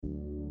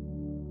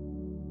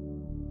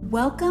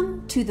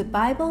Welcome to the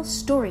Bible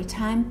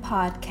Storytime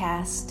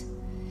Podcast,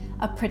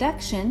 a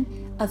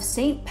production of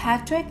St.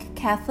 Patrick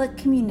Catholic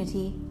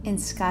Community in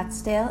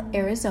Scottsdale,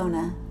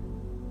 Arizona.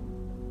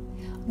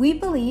 We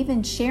believe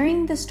in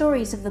sharing the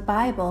stories of the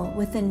Bible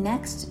with the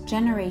next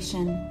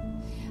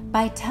generation.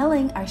 By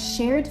telling our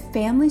shared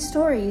family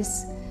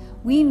stories,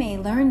 we may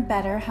learn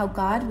better how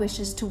God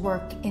wishes to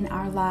work in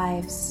our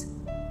lives.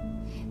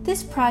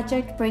 This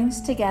project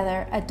brings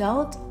together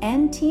adult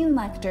and teen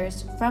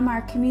lectors from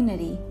our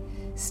community,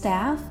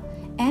 staff,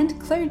 and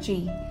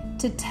clergy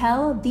to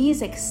tell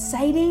these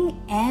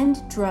exciting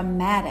and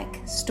dramatic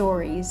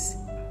stories.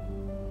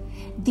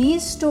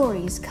 These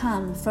stories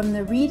come from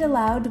the Read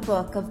Aloud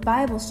book of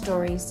Bible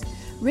stories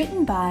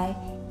written by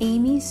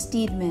Amy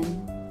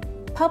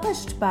Steedman,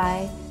 published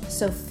by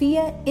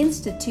Sophia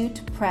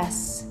Institute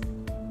Press.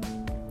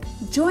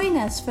 Join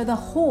us for the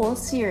whole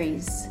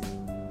series.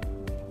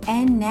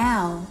 And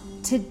now,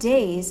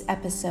 today's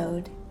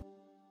episode.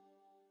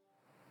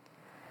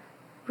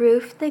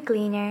 Ruth the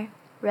Gleaner,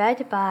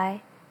 read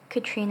by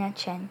Katrina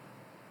Chin.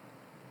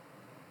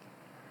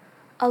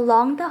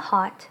 Along the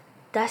hot,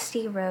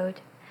 dusty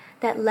road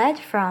that led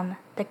from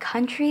the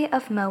country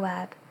of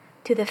Moab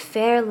to the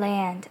fair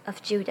land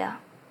of Judah,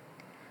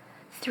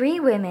 3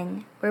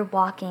 women were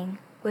walking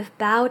with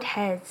bowed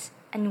heads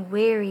and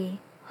weary,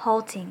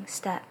 halting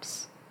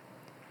steps.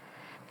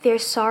 Their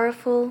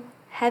sorrowful,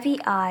 heavy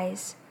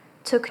eyes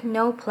took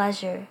no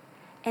pleasure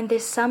in the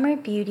summer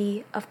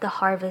beauty of the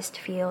harvest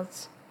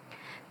fields,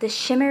 the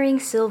shimmering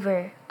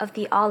silver of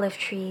the olive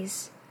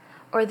trees,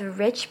 or the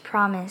rich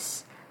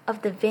promise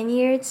of the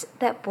vineyards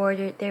that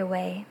bordered their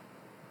way.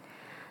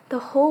 The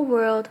whole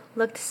world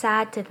looked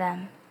sad to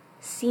them,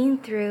 seen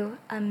through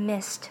a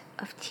mist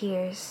of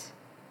tears.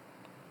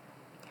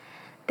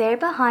 There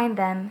behind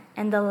them,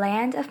 in the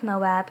land of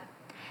Moab,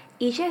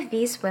 each of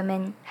these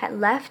women had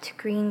left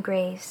green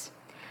graves,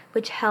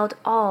 which held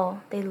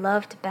all they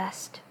loved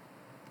best.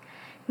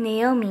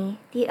 Naomi,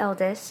 the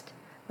eldest,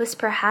 was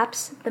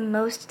perhaps the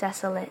most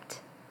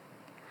desolate.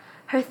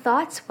 Her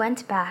thoughts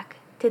went back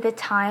to the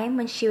time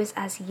when she was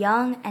as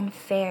young and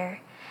fair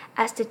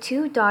as the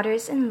 2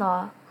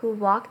 daughters-in-law who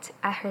walked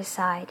at her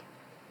side.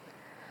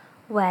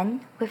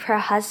 When, with her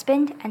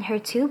husband and her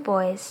 2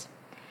 boys,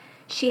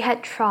 she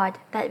had trod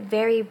that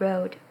very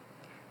road,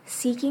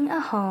 seeking a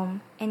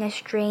home in a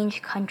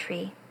strange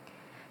country,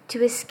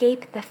 to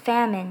escape the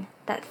famine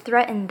that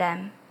threatened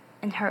them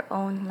in her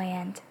own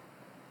land.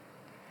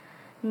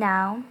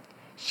 Now,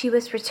 she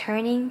was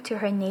returning to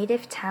her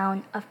native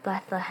town of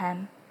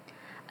Bethlehem,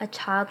 a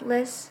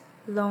childless,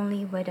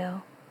 lonely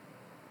widow.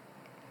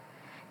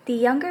 The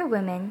younger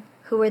women,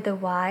 who were the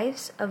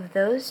wives of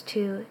those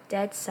 2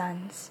 dead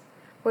sons,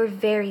 were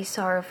very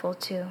sorrowful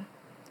too,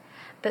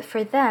 but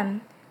for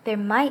them there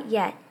might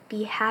yet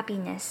be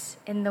happiness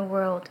in the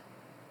world.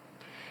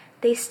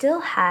 They still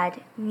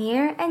had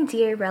near and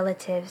dear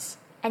relatives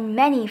and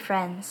many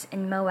friends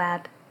in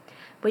Moab,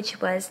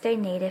 which was their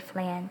native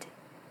land.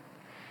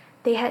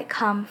 They had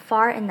come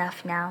far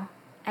enough now,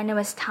 and it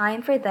was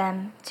time for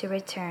them to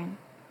return.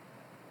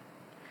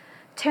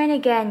 "Turn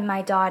again,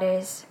 my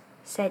daughters,"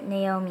 said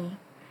Naomi,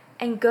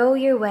 "and go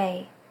your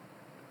way."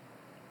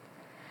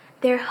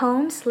 Their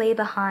homes lay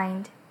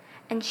behind,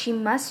 and she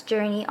must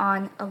journey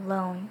on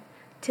alone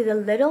to the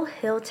little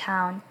hill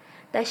town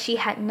that she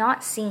had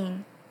not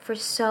seen for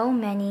so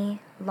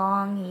many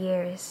long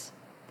years.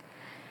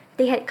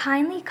 They had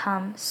kindly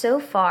come so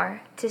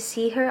far to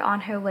see her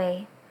on her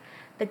way,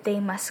 but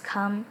they must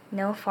come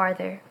no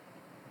farther.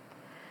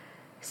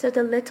 So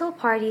the little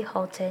party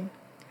halted,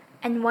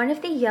 and one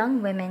of the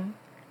young women,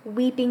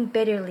 weeping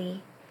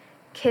bitterly,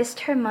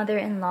 kissed her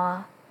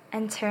mother-in-law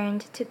and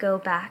turned to go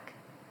back.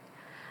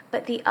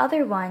 But the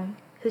other one,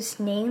 whose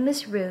name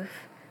was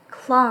Ruth,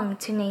 clung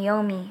to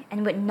Naomi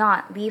and would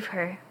not leave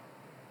her.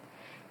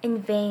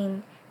 In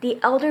vain, the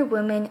elder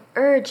woman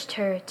urged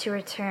her to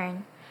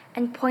return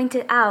and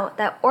pointed out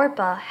that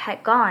Orpah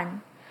had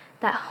gone,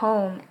 that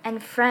home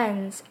and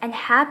friends and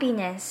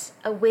happiness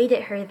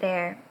awaited her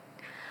there,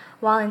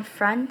 while in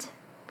front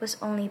was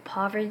only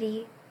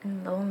poverty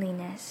and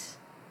loneliness.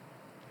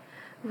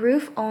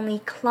 Ruth only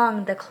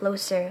clung the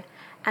closer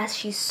as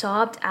she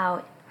sobbed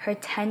out her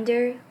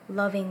tender,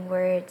 loving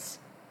words.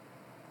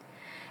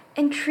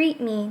 "Entreat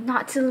me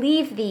not to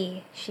leave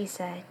thee," she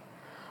said,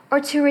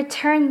 "or to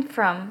return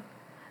from,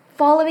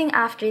 following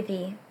after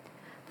thee.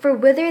 For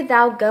whither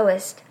thou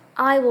goest,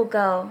 I will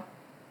go,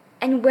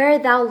 and where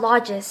thou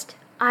lodgest,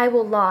 I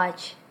will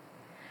lodge.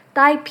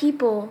 Thy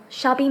people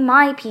shall be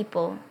my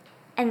people,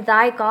 and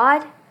thy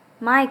God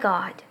my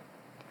God.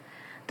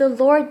 The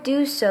Lord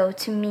do so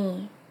to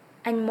me,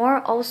 and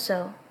more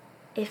also,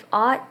 if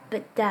aught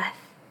but death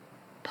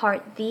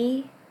part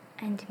thee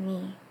and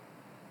me."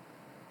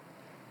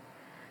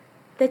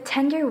 The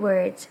tender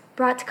words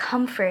brought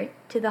comfort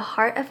to the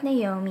heart of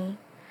Naomi,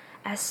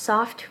 as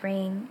soft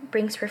rain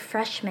brings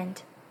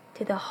refreshment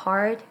to the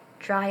hard,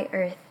 dry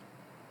earth.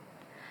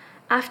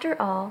 After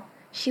all,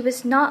 she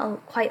was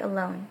not quite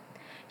alone.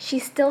 She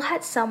still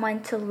had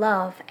someone to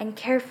love and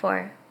care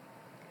for.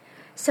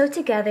 So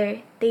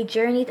together they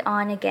journeyed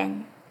on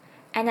again,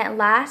 and at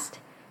last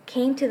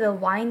came to the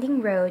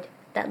winding road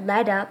that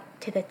led up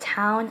to the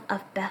town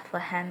of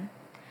Bethlehem,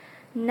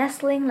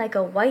 nestling like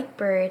a white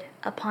bird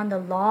upon the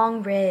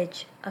long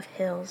ridge of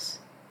hills.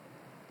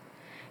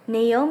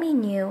 Naomi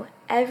knew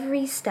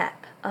every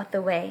step of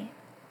the way.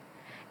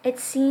 It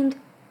seemed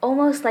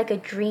almost like a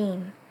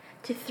dream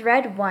to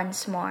thread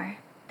once more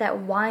that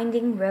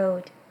winding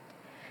road,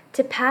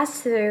 to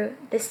pass through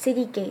the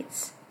city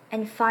gates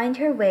and find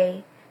her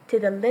way to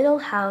the little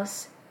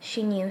house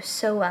she knew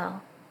so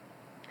well.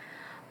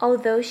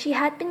 Although she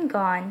had been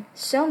gone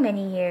so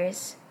many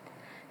years,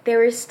 there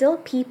were still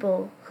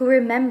people who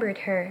remembered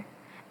her,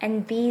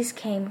 and these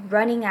came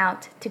running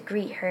out to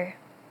greet her.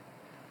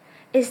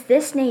 "Is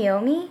this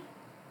Naomi?"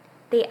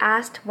 they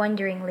asked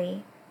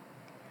wonderingly.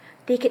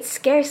 They could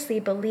scarcely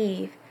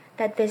believe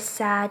that this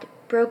sad,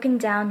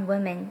 broken-down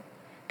woman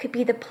could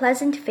be the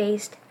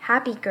pleasant-faced,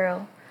 happy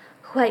girl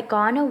who had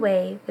gone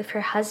away with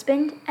her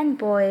husband and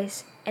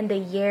boys in the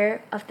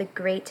year of the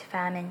great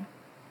famine.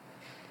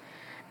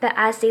 But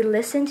as they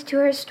listened to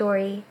her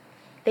story,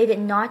 they did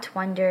not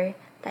wonder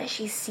that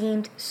she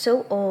seemed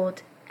so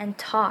old and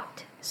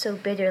talked so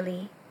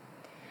bitterly.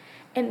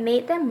 It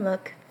made them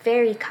look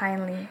very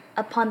kindly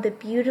upon the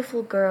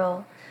beautiful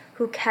girl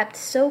who kept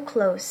so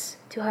close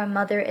to her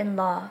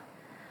mother-in-law,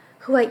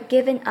 who had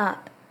given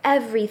up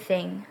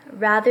everything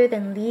rather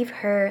than leave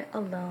her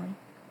alone.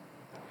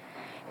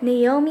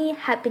 Naomi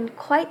had been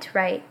quite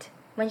right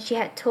when she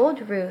had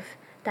told Ruth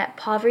that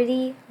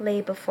poverty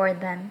lay before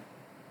them.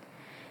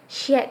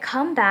 She had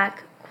come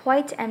back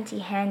quite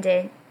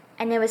empty-handed,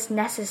 and it was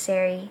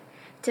necessary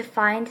to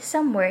find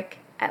some work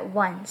at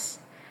once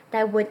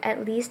that would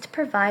at least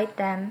provide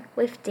them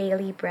with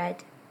daily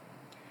bread.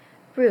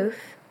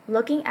 Ruth,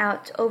 looking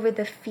out over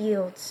the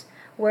fields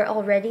where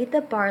already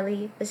the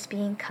barley was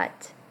being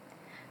cut,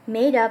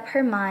 made up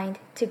her mind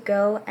to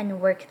go and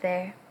work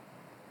there.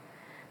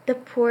 The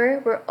poor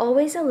were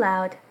always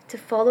allowed to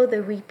follow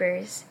the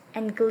reapers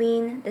and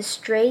glean the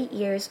stray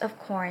ears of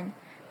corn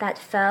that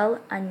fell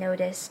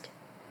unnoticed.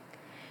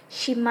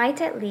 She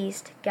might at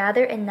least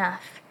gather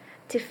enough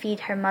to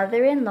feed her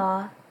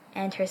mother-in-law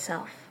and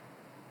herself.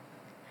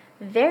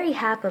 Very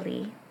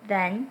happily,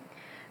 then,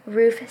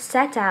 Ruth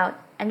set out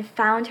and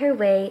found her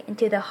way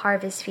into the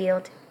harvest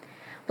field,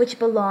 which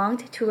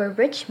belonged to a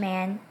rich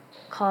man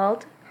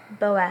called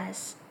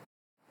Boaz.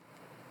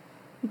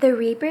 The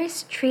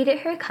reapers treated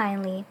her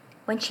kindly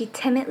when she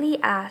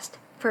timidly asked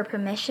for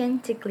permission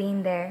to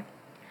glean there,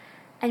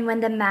 and when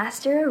the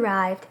master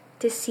arrived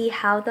to see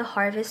how the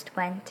harvest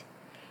went,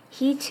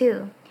 he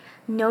too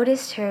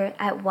noticed her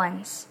at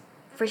once,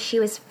 for she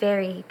was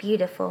very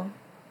beautiful.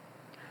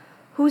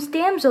 "Whose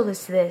damsel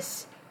is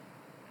this?"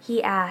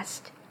 he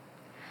asked.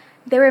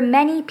 There were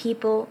many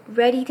people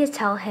ready to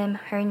tell him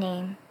her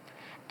name,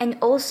 and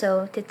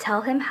also to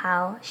tell him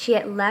how she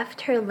had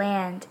left her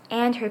land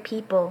and her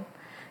people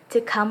to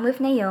come with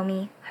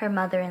Naomi, her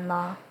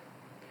mother-in-law.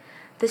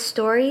 The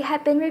story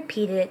had been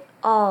repeated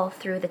all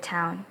through the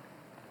town.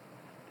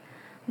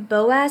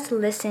 Boaz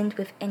listened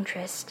with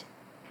interest.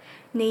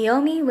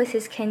 Naomi was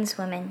his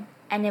kinswoman,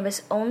 and it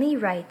was only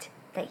right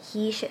that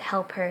he should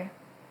help her.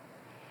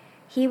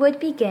 He would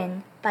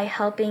begin by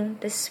helping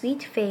the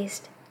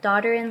sweet-faced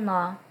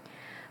daughter-in-law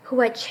who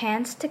had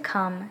chanced to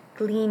come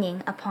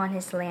gleaning upon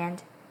his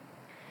land.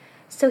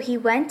 So he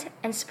went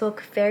and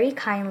spoke very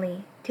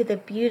kindly to the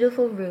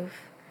beautiful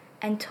Ruth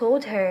and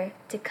told her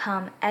to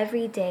come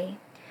every day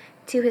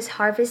to his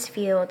harvest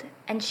field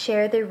and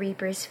share the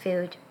reapers'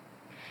 food,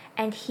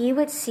 and he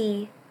would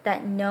see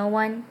that no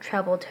one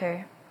troubled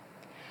her.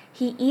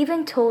 He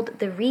even told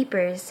the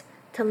reapers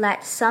to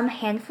let some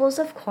handfuls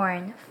of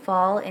corn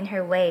fall in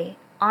her way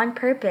on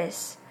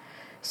purpose,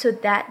 so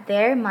that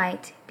there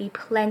might be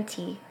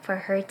plenty for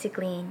her to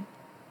glean.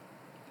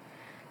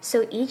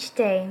 So each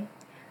day,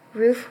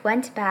 Ruth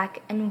went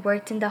back and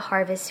worked in the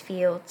harvest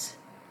fields,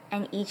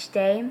 and each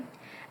day,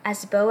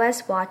 as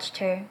Boaz watched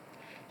her,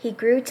 he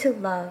grew to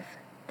love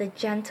the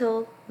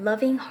gentle,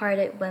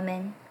 loving-hearted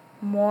woman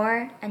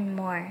more and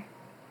more.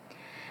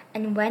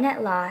 And when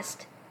at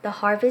last the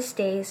harvest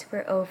days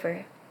were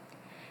over,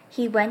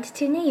 he went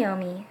to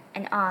Naomi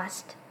and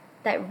asked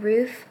that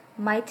Ruth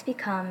might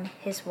become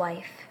his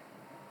wife.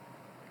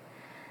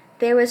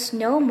 There was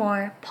no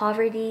more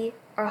poverty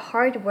or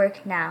hard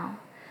work now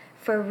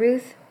for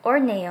Ruth or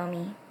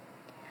Naomi,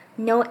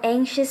 no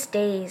anxious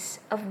days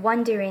of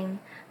wondering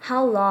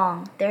how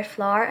long their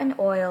flour and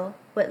oil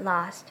would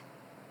last.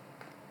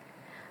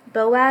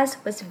 Boaz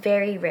was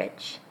very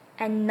rich,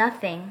 and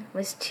nothing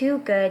was too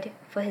good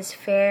for his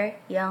fair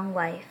young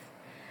wife,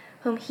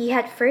 whom he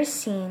had first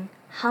seen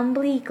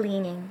humbly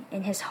gleaning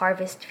in his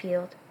harvest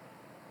field.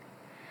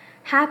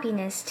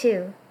 Happiness,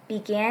 too,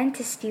 began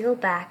to steal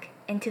back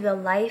into the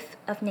life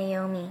of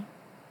Naomi.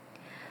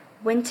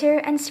 Winter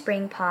and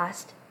spring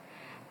passed,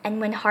 and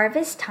when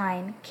harvest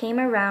time came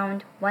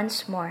around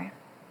once more,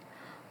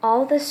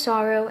 all the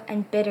sorrow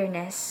and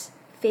bitterness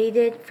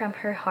faded from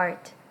her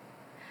heart,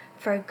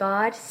 for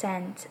God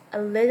sent a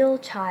little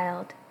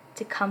child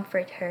to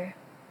comfort her.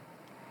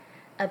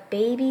 a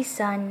baby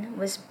son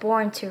was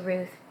born to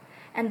Ruth,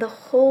 and the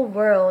whole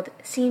world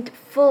seemed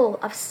full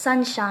of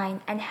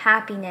sunshine and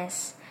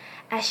happiness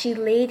as she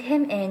laid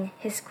him in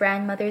his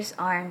grandmother's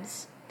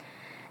arms.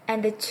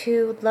 And the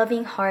two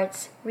loving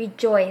hearts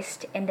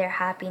rejoiced in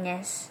their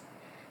happiness,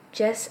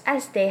 just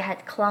as they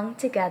had clung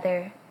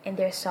together in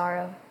their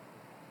sorrow.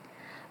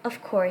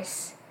 Of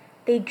course,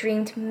 they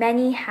dreamed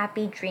many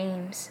happy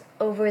dreams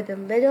over the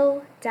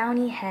little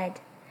downy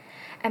head,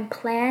 and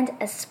planned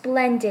a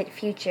splendid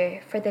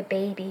future for the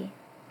baby,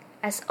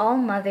 as all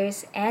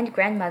mothers and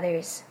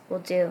grandmothers will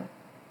do.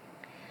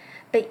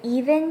 But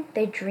even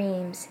their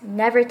dreams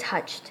never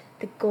touched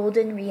the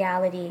golden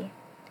reality,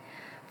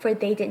 for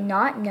they did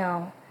not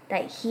know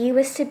that he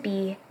was to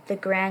be the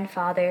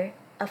grandfather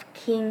of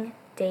King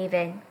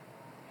David,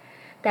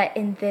 that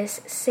in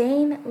this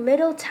same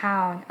little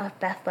town of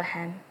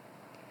Bethlehem,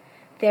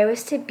 there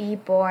was to be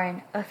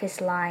born of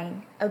his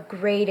line a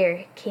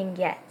greater king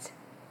yet,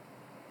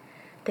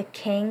 the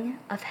King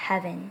of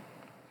Heaven.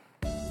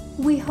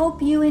 We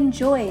hope you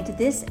enjoyed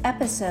this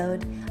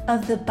episode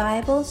of the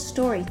Bible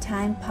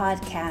Storytime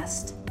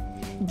Podcast.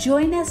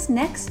 Join us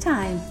next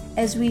time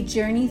as we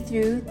journey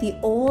through the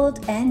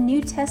Old and New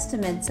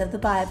Testaments of the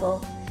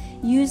Bible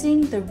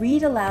using the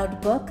Read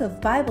Aloud Book of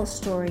Bible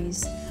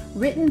Stories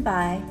written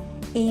by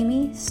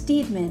Amy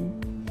Steedman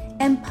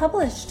and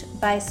published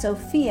by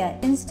Sophia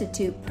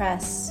Institute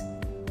Press.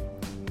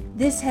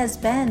 This has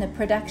been a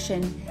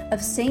production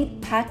of St.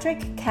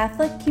 Patrick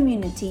Catholic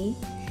Community,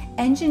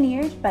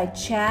 engineered by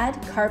Chad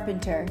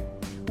Carpenter,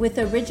 with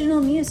original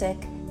music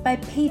by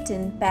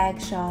Peyton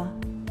Bagshaw.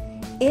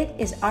 It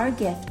is our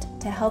gift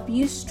to help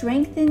you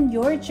strengthen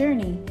your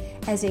journey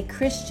as a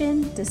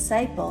Christian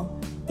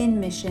disciple in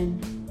mission.